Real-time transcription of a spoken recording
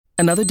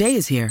Another day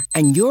is here,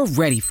 and you're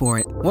ready for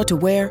it. What to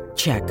wear?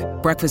 Check.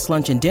 Breakfast,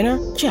 lunch, and dinner?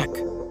 Check.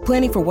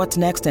 Planning for what's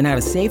next and how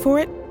to save for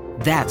it?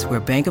 That's where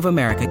Bank of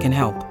America can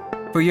help.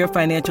 For your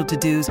financial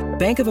to-dos,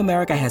 Bank of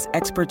America has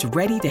experts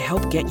ready to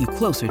help get you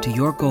closer to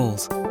your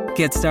goals.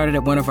 Get started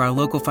at one of our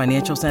local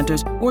financial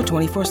centers or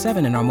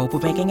 24/7 in our mobile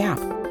banking app.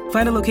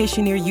 Find a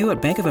location near you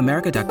at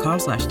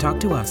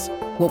bankofamerica.com/talktous.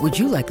 What would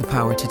you like the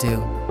power to do?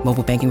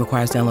 Mobile banking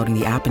requires downloading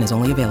the app and is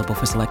only available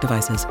for select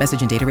devices.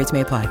 Message and data rates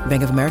may apply.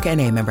 Bank of America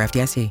N.A., member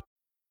FDIC.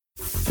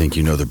 Think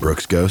you know the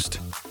Brooks Ghost?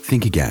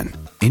 Think again.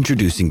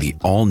 Introducing the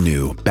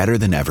all-new,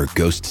 better-than-ever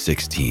Ghost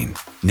 16.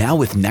 Now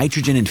with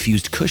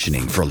nitrogen-infused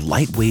cushioning for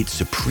lightweight,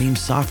 supreme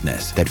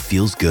softness that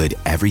feels good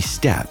every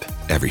step,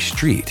 every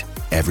street,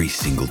 every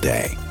single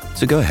day.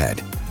 So go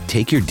ahead,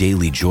 take your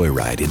daily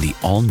joyride in the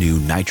all-new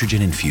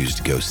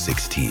nitrogen-infused Ghost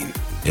 16.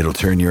 It'll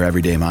turn your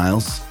everyday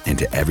miles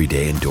into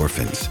everyday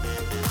endorphins.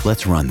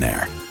 Let's run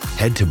there.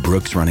 Head to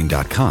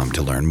brooksrunning.com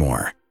to learn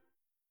more.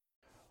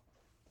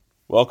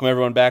 Welcome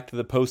everyone back to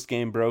the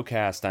post-game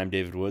broadcast. I'm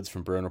David Woods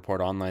from Bruin Report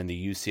Online, the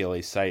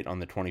UCLA site on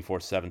the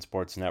 24/7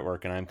 Sports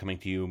Network, and I'm coming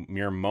to you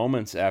mere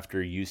moments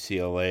after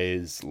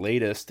UCLA's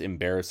latest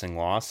embarrassing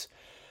loss.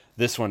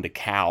 This one to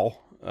Cal,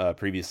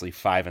 previously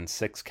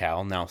 5-6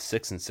 Cal, now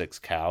 6-6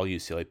 Cal.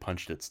 UCLA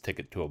punched its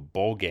ticket to a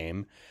bowl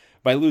game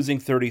by losing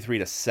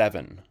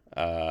 33-7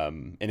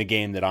 in a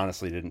game that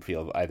honestly didn't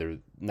feel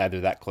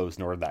neither that close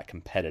nor that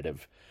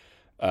competitive.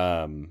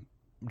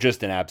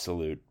 Just an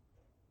absolute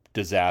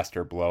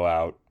disaster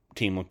blowout.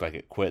 Team looked like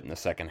it quit in the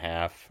second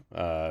half.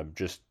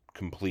 Just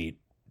complete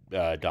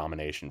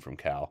domination from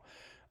Cal.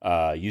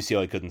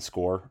 UCLA couldn't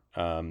score.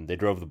 They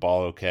drove the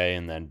ball okay,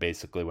 and then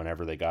basically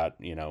whenever they got,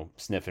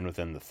 sniffing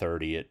within the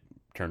 30, it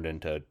turned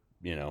into,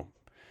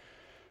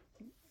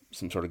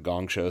 some sort of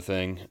gong show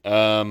thing.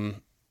 Horrible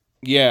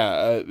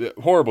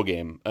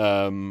game.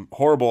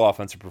 Horrible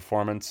offensive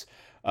performance.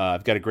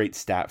 I've got a great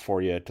stat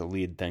for you to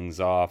lead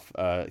things off.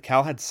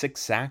 Cal had 6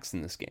 sacks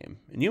in this game.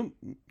 And you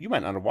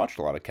might not have watched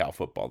a lot of Cal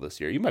football this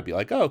year. You might be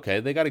like, oh,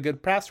 okay, they got a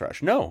good pass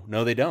rush. No,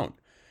 they don't.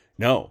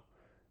 No,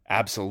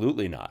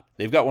 absolutely not.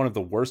 They've got one of the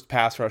worst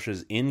pass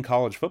rushes in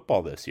college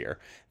football this year.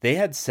 They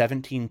had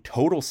 17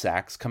 total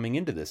sacks coming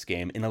into this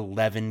game in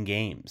 11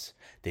 games.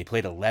 They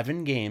played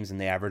 11 games and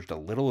they averaged a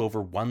little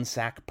over 1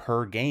 sack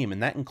per game.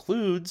 And that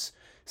includes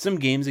some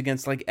games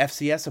against like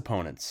FCS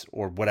opponents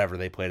or whatever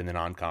they played in the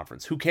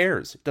non-conference. Who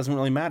cares? It doesn't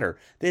really matter.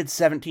 They had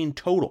 17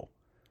 total.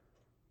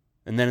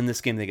 And then in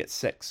this game, they get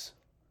 6.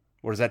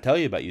 What does that tell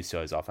you about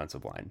UCLA's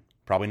offensive line?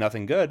 Probably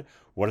nothing good.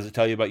 What does it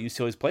tell you about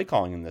UCLA's play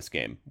calling in this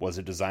game? Was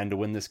it designed to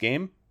win this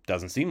game?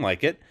 Doesn't seem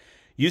like it.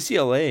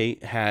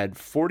 UCLA had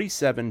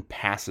 47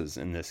 passes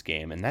in this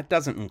game, and that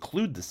doesn't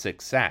include the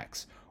 6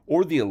 sacks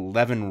or the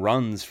 11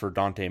 runs for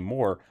Dante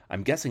Moore.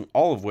 I'm guessing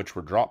all of which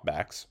were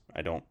dropbacks.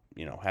 I don't,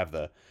 have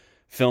the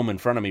film in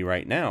front of me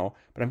right now,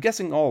 but I'm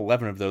guessing all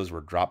 11 of those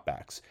were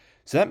dropbacks.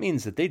 So that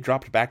means that they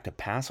dropped back to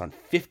pass on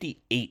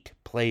 58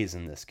 plays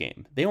in this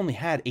game. They only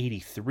had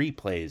 83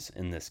 plays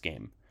in this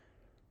game.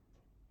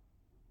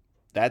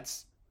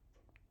 That's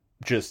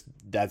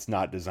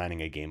not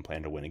designing a game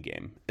plan to win a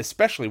game,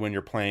 especially when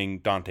you're playing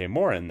Dante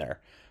Moore in there.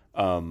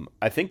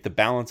 I think the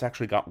balance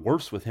actually got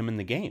worse with him in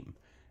the game,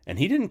 and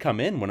he didn't come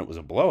in when it was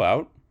a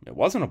blowout. It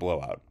wasn't a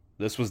blowout.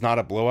 This was not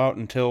a blowout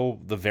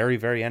until the very,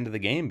 very end of the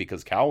game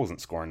because Cal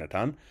wasn't scoring a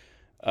ton.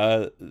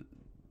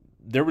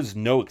 There was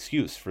no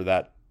excuse for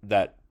that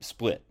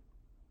split.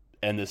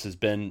 And this has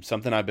been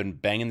something I've been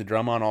banging the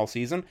drum on all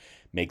season.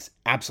 Makes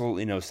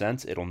absolutely no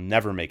sense. It'll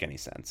never make any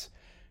sense.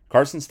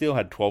 Carson Steele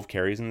had 12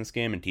 carries in this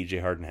game and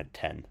TJ Harden had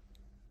 10.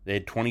 They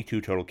had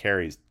 22 total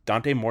carries.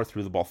 Dante Moore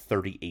threw the ball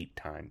 38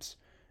 times.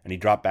 And he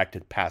dropped back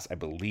to pass, I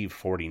believe,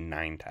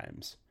 49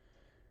 times.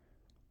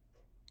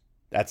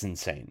 That's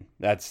insane.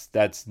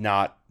 That's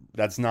not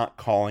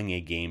calling a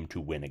game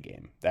to win a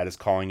game. That is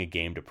calling a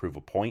game to prove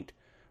a point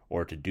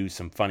or to do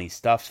some funny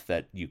stuff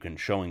that you can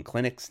show in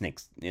clinics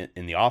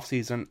in the off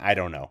season. I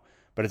don't know,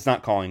 but it's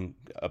not calling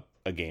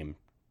a game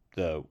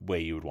the way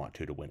you would want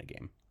to win a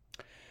game.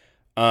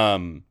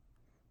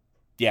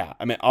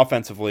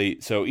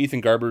 Offensively, so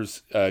Ethan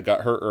Garbers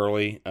got hurt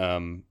early,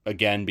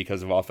 again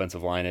because of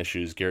offensive line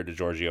issues. Garrett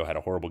DiGiorgio had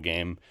a horrible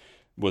game.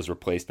 Was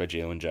replaced by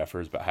Jalen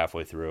Jeffers about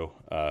halfway through,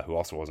 who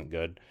also wasn't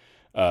good.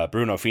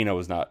 Bruno Fino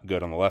was not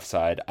good on the left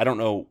side. I don't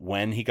know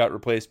when he got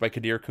replaced by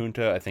Kadir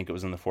Kunta. I think it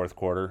was in the fourth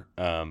quarter,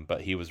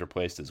 but he was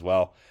replaced as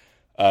well.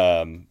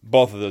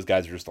 Both of those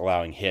guys are just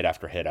allowing hit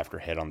after hit after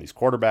hit on these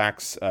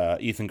quarterbacks.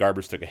 Ethan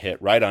Garbers took a hit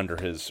right under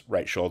his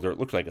right shoulder. It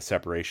looked like a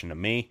separation to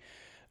me.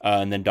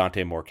 And then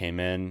Dante Moore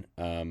came in.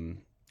 And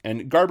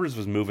Garbers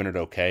was moving it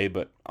okay,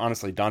 but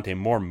honestly, Dante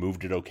Moore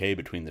moved it okay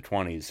between the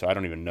 20s, so I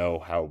don't even know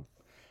how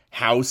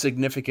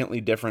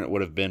significantly different it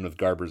would have been with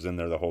Garbers in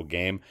there the whole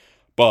game,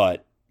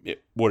 but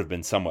it would have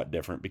been somewhat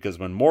different because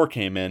when Moore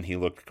came in, he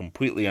looked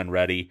completely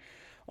unready.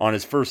 On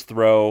his first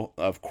throw,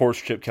 of course,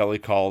 Chip Kelly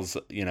calls,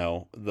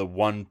 the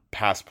one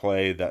pass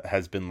play that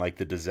has been like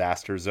the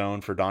disaster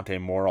zone for Dante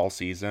Moore all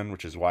season,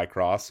 which is Y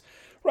cross,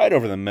 right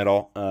over the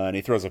middle, and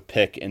he throws a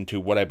pick into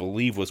what I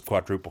believe was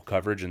quadruple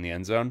coverage in the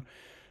end zone,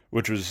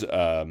 which was,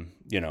 an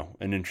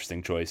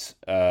interesting choice.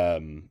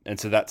 And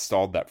so that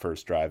stalled that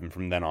first drive, and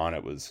from then on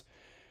it was,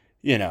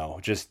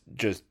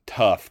 just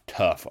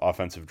tough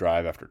offensive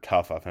drive after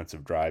tough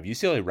offensive drive.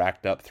 UCLA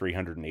racked up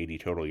 380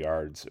 total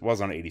yards. It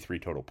was on 83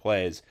 total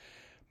plays,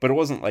 but it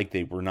wasn't like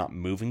they were not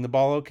moving the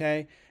ball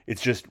okay.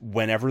 It's just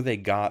whenever they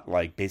got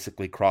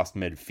basically crossed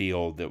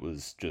midfield, it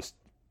was just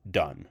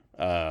done.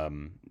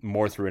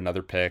 Moore threw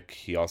another pick.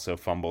 He also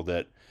fumbled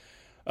it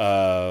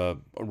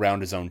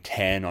around his own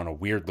 10 on a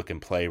weird looking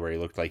play where he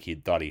looked like he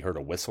thought he heard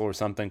a whistle or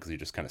something because he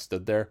just kind of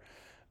stood there.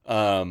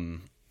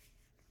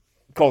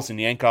 Colson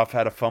Yankoff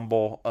had a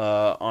fumble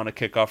on a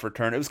kickoff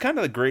return. It was kind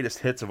of the greatest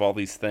hits of all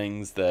these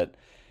things that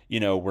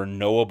were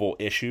knowable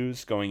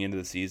issues going into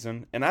the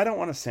season. And I don't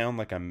want to sound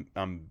like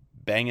I'm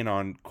banging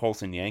on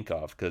Colson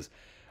Yankoff because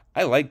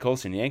I like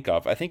Colson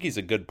Yankoff. I think he's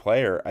a good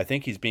player. I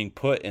think he's being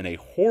put in a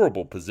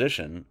horrible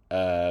position.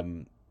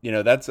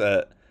 That's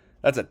a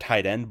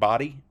tight end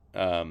body.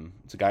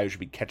 It's a guy who should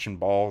be catching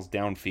balls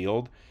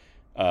downfield.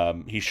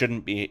 He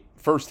shouldn't be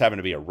first having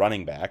to be a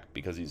running back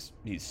because he's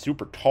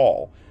super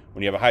tall.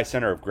 When you have a high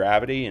center of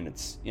gravity and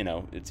it's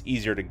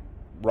easier to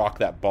rock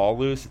that ball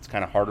loose, it's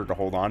kind of harder to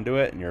hold on to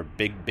it, and you're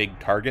a big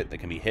target that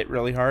can be hit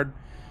really hard.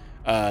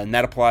 And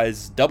that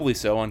applies doubly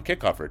so on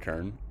kickoff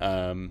return.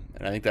 And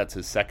I think that's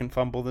his second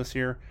fumble this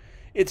year.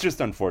 It's just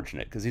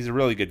unfortunate because he's a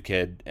really good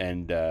kid,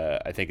 and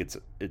I think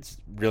it's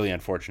really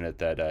unfortunate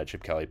that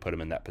Chip Kelly put him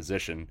in that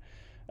position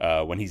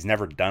when he's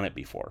never done it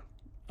before.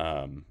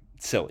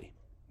 Silly.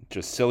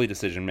 Just silly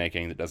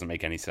decision-making that doesn't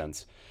make any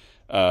sense.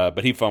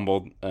 But he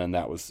fumbled, and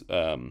that was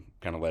kind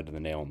of led to the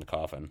nail in the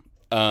coffin.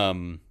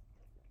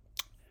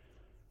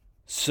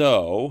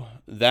 So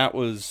that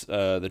was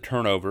the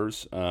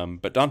turnovers.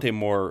 But Dante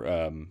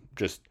Moore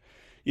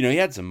he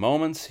had some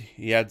moments.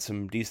 He had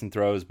some decent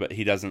throws, but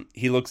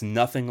he looks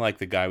nothing like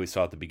the guy we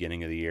saw at the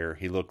beginning of the year.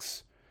 He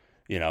looks,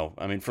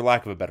 for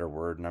lack of a better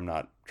word, and I'm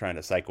not trying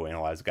to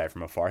psychoanalyze the guy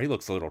from afar, he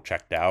looks a little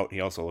checked out.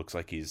 He also looks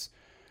like he's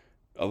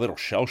a little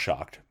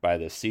shell-shocked by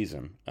this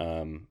season.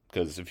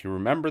 Because if you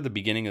remember the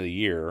beginning of the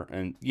year,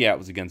 and yeah, it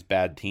was against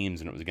bad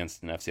teams, and it was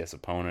against an FCS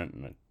opponent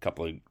and a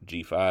couple of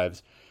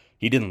G5s,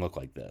 he didn't look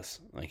like this.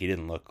 He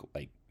didn't look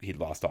like he'd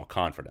lost all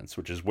confidence,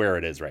 which is where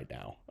it is right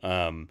now.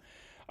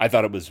 I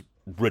thought it was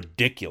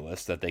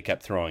ridiculous that they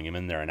kept throwing him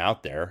in there and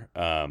out there.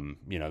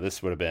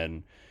 This would have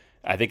been,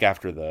 I think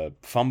after the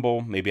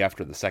fumble, maybe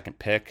after the second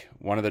pick,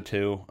 one of the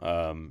two,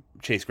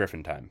 Chase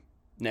Griffin time.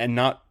 And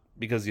not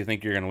because you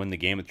think you're going to win the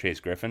game with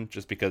Chase Griffin,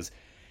 just because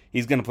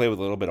he's going to play with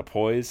a little bit of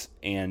poise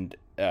and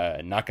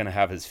not going to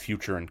have his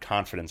future and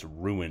confidence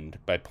ruined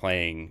by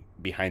playing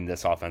behind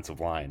this offensive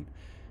line.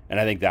 And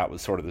I think that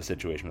was sort of the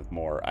situation with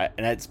Moore.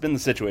 And it's been the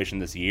situation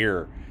this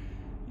year.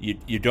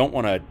 You don't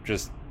want to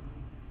just...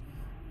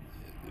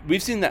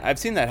 I've seen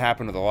that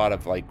happen with a lot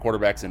of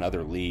quarterbacks in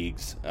other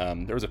leagues.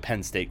 There was a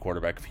Penn State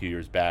quarterback a few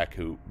years back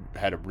who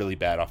had a really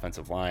bad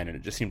offensive line, and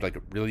it just seemed like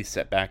it really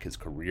set back his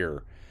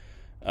career.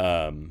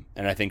 And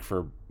I think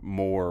for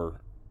Moore,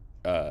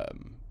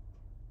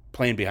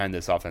 playing behind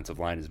this offensive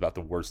line is about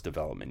the worst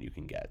development you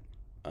can get.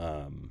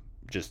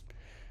 Just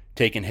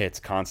taking hits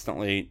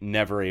constantly,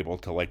 never able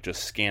to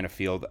just scan a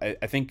field.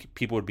 I think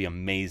people would be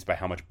amazed by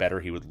how much better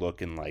he would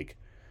look in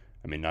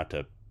not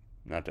to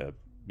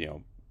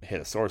hit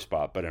a sore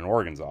spot, but in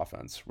Oregon's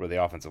offense where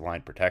the offensive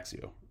line protects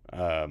you.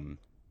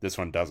 This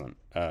one doesn't.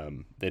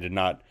 They did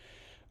not.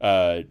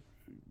 UCLA,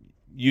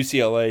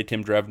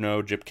 Tim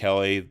Drevno, Chip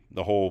Kelly,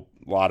 the whole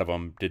lot of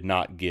them did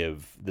not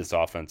give this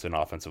offense an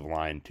offensive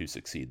line to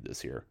succeed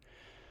this year.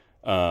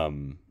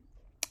 And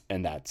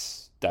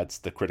that's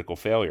the critical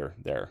failure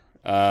there.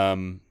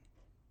 So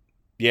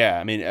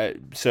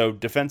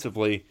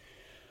defensively,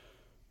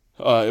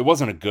 it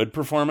wasn't a good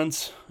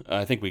performance.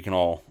 I think we can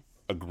all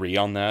agree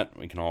on that.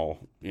 We can all,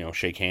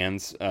 shake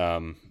hands.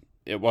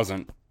 It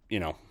wasn't,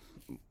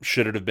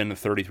 should it have been a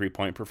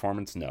 33-point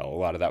performance? No, a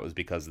lot of that was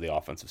because of the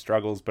offensive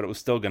struggles, but it was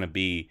still going to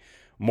be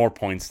more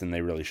points than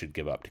they really should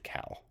give up to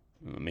Cal.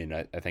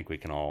 I think we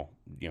can all,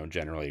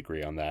 generally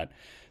agree on that.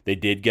 They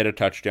did get a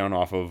touchdown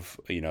off of,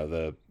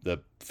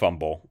 the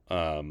fumble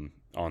on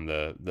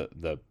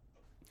the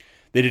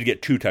they did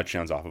get two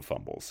touchdowns off of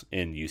fumbles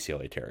in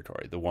UCLA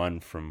territory, the one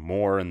from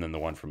Moore and then the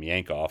one from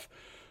Yankoff.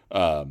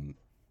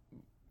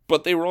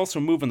 But they were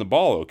also moving the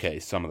ball okay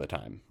some of the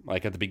time.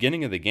 Like at the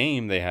beginning of the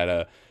game, they had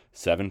a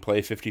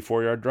 7-play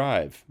 54-yard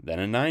drive, then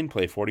a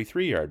 9-play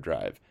 43-yard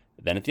drive.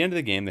 Then at the end of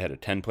the game, they had a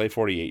 10-play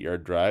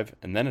 48-yard drive,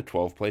 and then a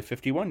 12-play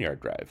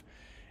 51-yard drive.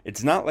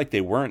 It's not like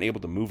they weren't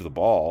able to move the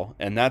ball,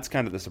 and that's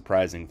kind of the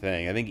surprising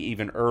thing. I think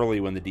even early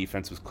when the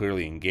defense was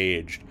clearly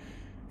engaged,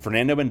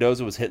 Fernando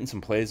Mendoza was hitting some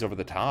plays over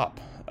the top.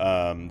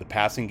 The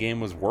passing game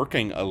was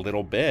working a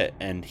little bit,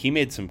 and he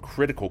made some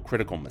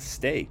critical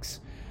mistakes.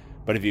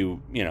 But if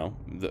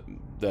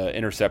the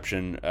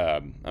interception,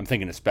 I'm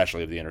thinking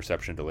especially of the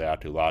interception to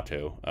Leatu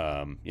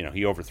Latu.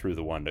 He overthrew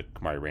the one to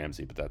Kamari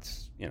Ramsey, but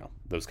that's,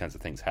 those kinds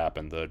of things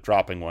happen. The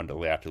dropping one to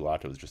Leatu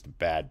Latu was just a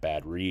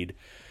bad read.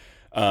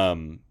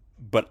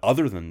 But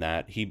other than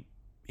that, he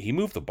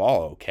moved the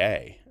ball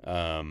okay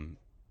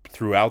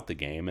throughout the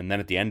game. And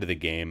then at the end of the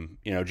game,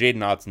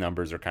 Jaden Ott's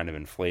numbers are kind of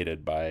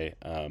inflated by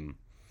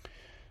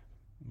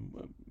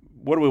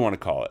what do we want to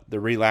call it? The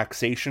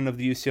relaxation of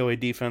the UCLA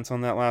defense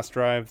on that last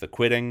drive, the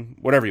quitting,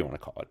 whatever you want to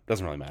call it.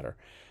 Doesn't really matter.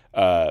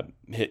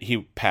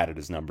 He padded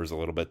his numbers a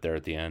little bit there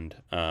at the end.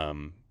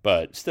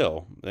 But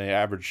still, they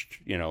averaged,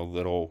 a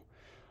little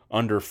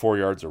under 4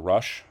 yards a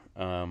rush,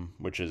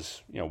 which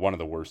is, one of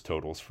the worst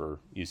totals for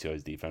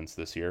UCLA's defense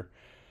this year.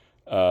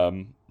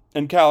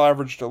 And Cal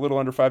averaged a little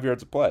under 5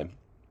 yards of play.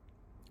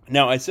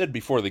 Now, I said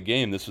before the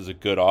game this was a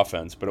good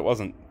offense, but it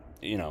wasn't,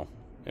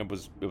 it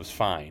was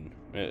fine.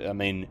 I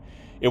mean,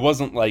 it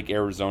wasn't like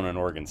Arizona and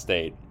Oregon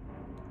State.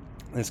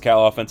 This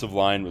Cal offensive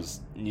line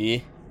was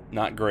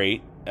not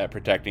great at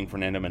protecting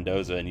Fernando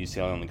Mendoza, and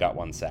UCLA only got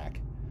 1 sack.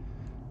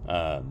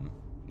 I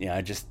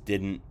just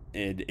didn't.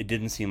 It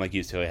didn't seem like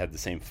UCLA had the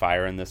same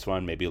fire in this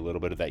one. Maybe a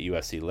little bit of that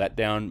USC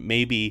letdown.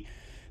 Maybe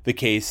the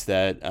case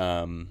that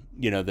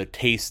the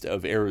taste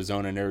of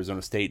Arizona and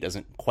Arizona State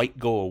doesn't quite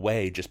go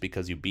away just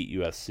because you beat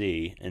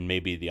USC, and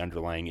maybe the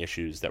underlying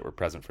issues that were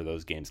present for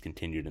those games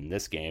continued in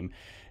this game,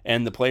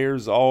 and the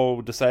players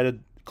all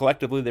decided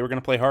collectively they were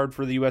going to play hard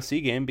for the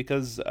USC game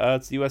because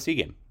it's the USC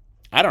game.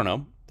 I don't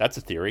know. That's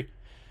a theory.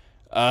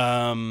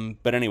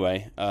 But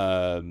anyway,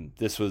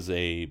 this was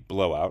a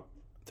blowout,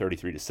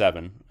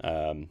 33-7.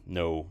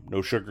 No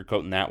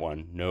sugarcoating that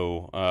one.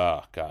 No,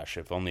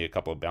 if only a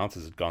couple of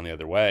bounces had gone the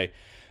other way.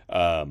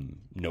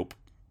 Nope.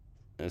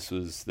 This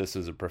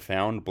is a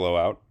profound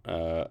blowout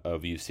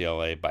of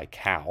UCLA by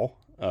Cal.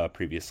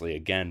 Previously,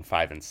 again,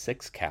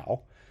 5-6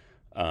 Cal.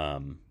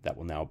 That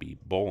will now be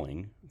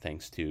bowling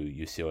thanks to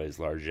UCLA's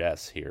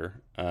largesse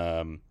here.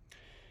 And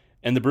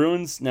the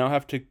Bruins now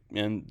have to,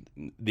 and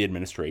the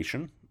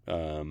administration,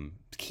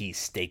 key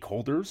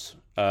stakeholders,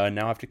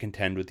 now have to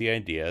contend with the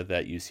idea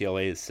that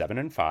UCLA is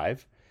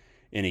 7-5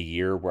 in a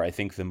year where I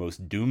think the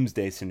most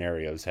doomsday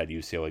scenarios had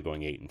UCLA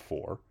going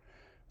 8-4.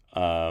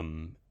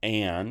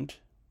 And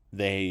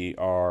they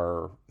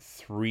are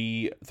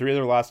three of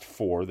their last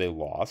 4 they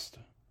lost.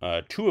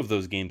 2 of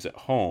those games at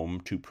home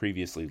to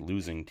previously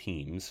losing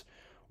teams,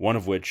 one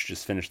of which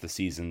just finished the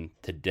season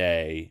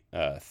today,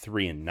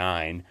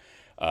 3-9.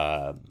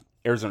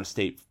 Arizona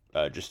State,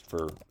 just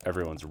for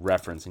everyone's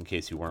reference in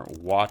case you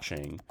weren't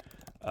watching,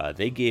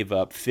 they gave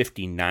up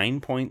 59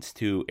 points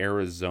to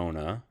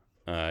Arizona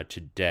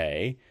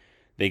today.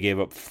 They gave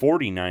up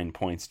 49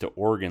 points to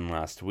Oregon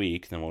last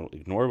week. Then we'll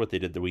ignore what they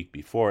did the week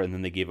before. And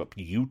then they gave up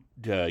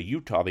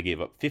Utah. They gave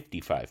up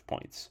 55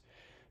 points.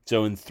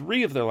 So in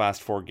 3 of their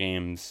last 4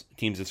 games,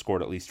 teams have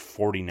scored at least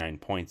 49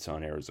 points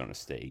on Arizona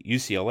State.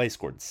 UCLA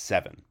scored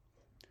 7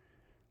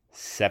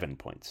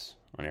 points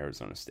on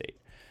Arizona State.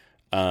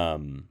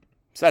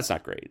 So that's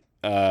not great.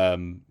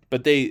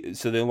 But they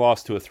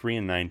lost to a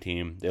 3-9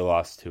 team. They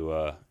lost to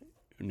a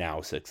now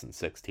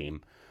 6-6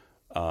 team.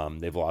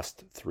 They've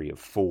lost 3 of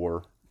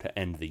 4 to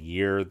end the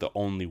year. The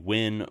only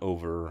win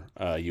over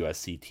a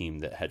USC team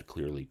that had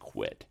clearly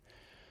quit.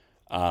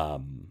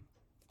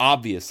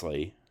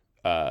 Obviously,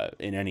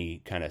 in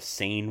any kind of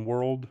sane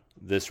world,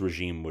 this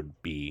regime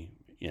would be,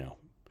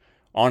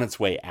 on its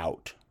way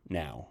out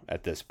now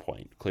at this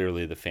point.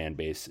 Clearly, the fan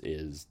base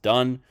is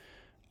done.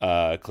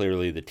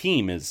 Clearly, the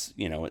team is,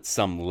 at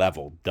some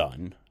level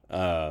done.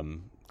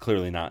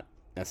 Clearly not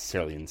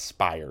necessarily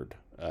inspired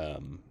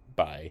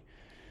by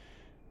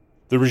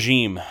the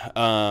regime.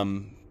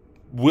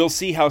 We'll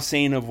see how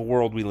sane of a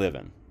world we live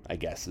in, I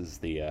guess, is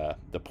the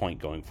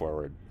point going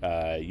forward.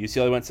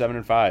 UCLA went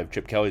 7-5.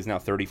 Chip Kelly's now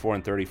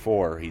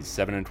 34-34. He's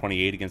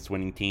 7-28 against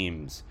winning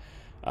teams.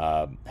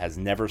 Has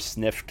never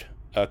sniffed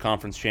a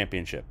conference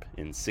championship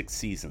in 6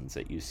 seasons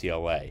at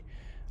UCLA.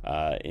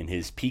 In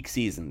his peak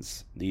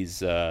seasons,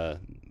 these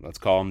let's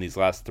call them these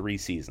last 3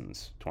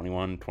 seasons,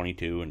 21,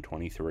 22, and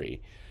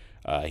 23,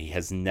 he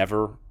has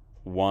never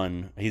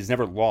won. He's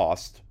never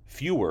lost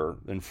fewer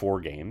than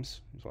 4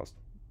 games. He's lost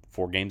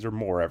 4 games or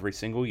more every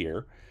single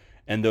year,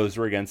 and those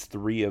were against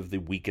 3 of the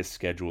weakest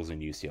schedules in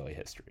UCLA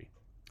history.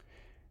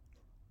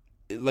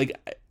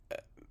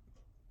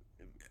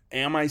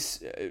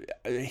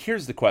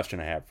 Here's the question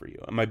I have for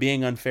you. Am I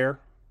being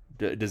unfair?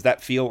 Does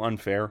that feel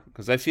unfair?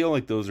 Because I feel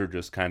like those are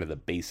just kind of the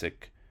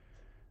basic,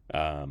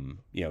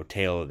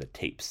 tail of the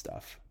tape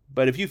stuff.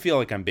 But if you feel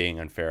like I'm being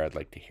unfair, I'd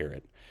like to hear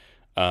it.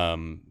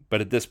 But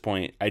at this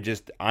point,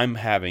 I'm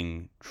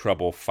having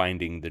trouble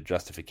finding the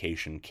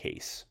justification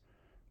case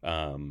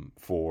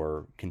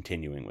for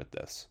continuing with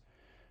this.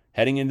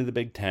 Heading into the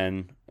Big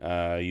Ten,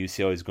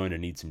 UCLA is going to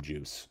need some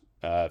juice.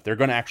 If they're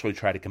going to actually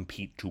try to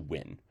compete to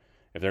win,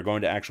 if they're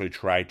going to actually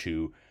try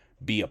to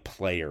be a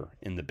player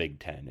in the Big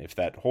Ten, if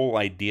that whole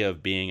idea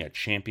of being a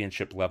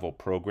championship level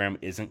program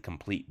isn't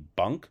complete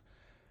bunk,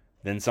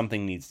 then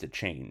something needs to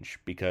change,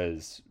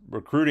 because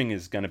recruiting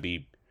is going to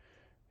be,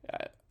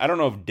 I don't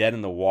know if dead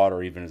in the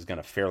water even is going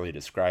to fairly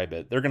describe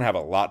it. They're going to have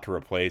a lot to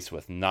replace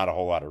with not a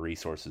whole lot of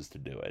resources to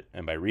do it.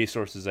 And by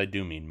resources, I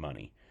do mean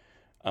money.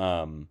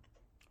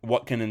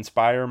 What can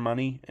inspire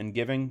money and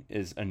giving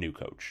is a new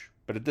coach.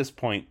 But at this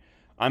point,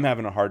 I'm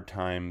having a hard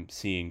time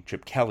seeing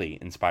Chip Kelly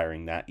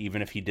inspiring that,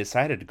 even if he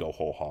decided to go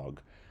whole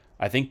hog.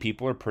 I think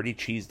people are pretty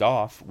cheesed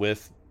off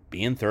with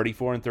being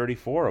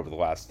 34-34 over the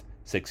last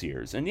 6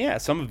 years. And yeah,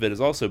 some of it is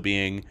also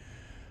being,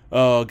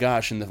 oh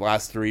gosh, in the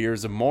last 3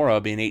 years of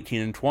Mora being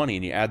 18-20,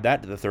 and you add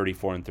that to the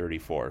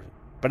 34-34.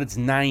 But it's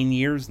 9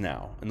 years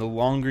now, and the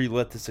longer you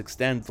let this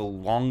extend, the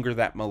longer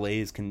that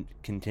malaise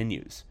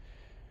continues.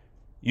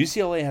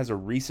 UCLA has a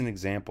recent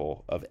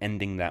example of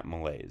ending that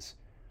malaise.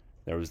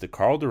 There was the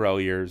Karl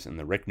Dorrell years and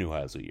the Rick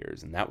Neuheisel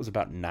years, and that was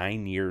about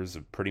 9 years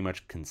of pretty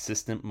much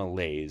consistent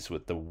malaise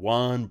with the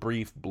one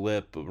brief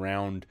blip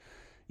around,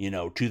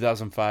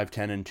 2005,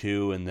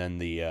 10-2, and then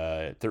the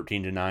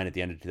 13-9 at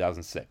the end of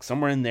 2006.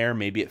 Somewhere in there,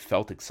 maybe it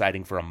felt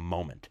exciting for a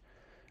moment.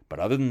 But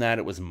other than that,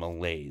 it was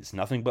malaise.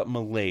 Nothing but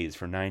malaise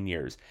for 9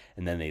 years.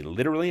 And then they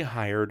literally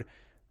hired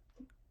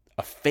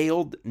a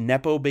failed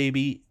Nepo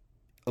baby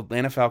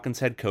Atlanta Falcons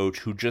head coach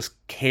who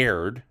just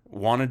cared,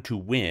 wanted to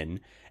win,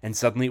 and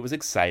suddenly it was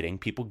exciting.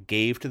 People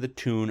gave to the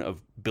tune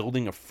of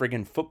building a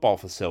friggin' football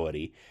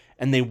facility,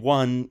 and they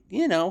won,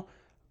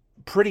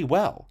 pretty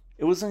well.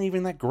 It wasn't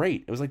even that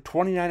great. It was like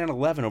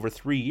 29-11 over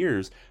 3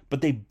 years,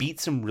 but they beat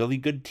some really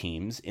good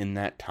teams in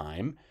that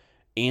time,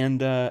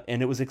 and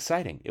it was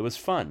exciting. It was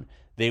fun.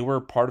 They were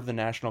part of the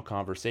national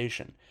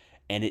conversation,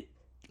 and it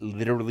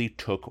literally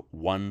took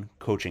one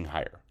coaching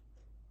hire.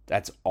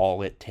 That's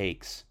all it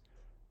takes.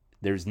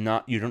 You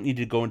don't need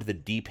to go into the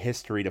deep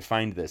history to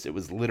find this. It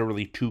was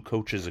literally 2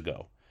 coaches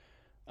ago.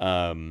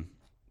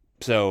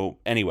 So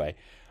anyway,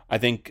 I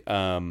think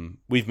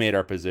we've made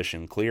our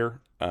position clear,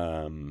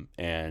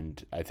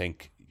 and I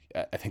think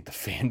the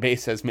fan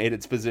base has made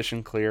its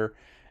position clear,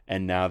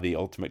 and now the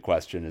ultimate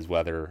question is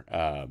whether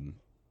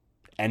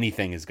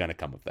anything is going to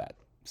come of that.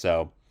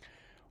 So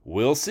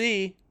we'll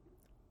see.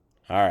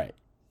 All right.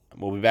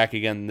 We'll be back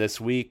again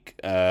this week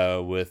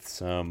with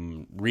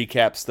some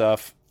recap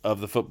stuff of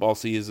the football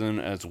season,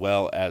 as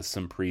well as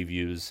some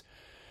previews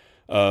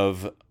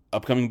of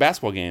upcoming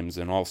basketball games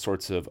and all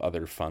sorts of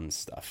other fun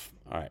stuff.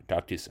 All right.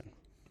 Talk to you soon.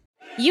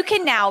 You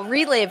can now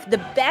relive the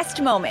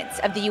best moments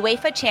of the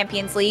UEFA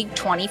Champions League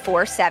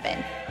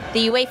 24/7.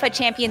 The UEFA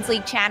Champions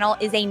League channel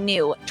is a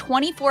new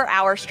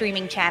 24-hour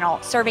streaming channel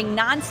serving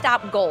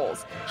nonstop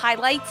goals,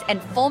 highlights,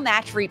 and full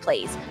match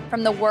replays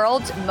from the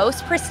world's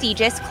most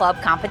prestigious club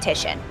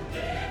competition.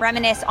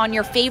 Reminisce on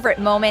your favorite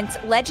moments,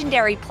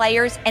 legendary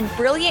players, and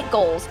brilliant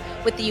goals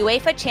with the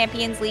UEFA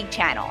Champions League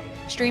channel,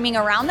 streaming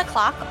around the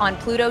clock on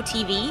Pluto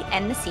TV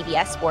and the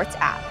CBS Sports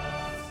app.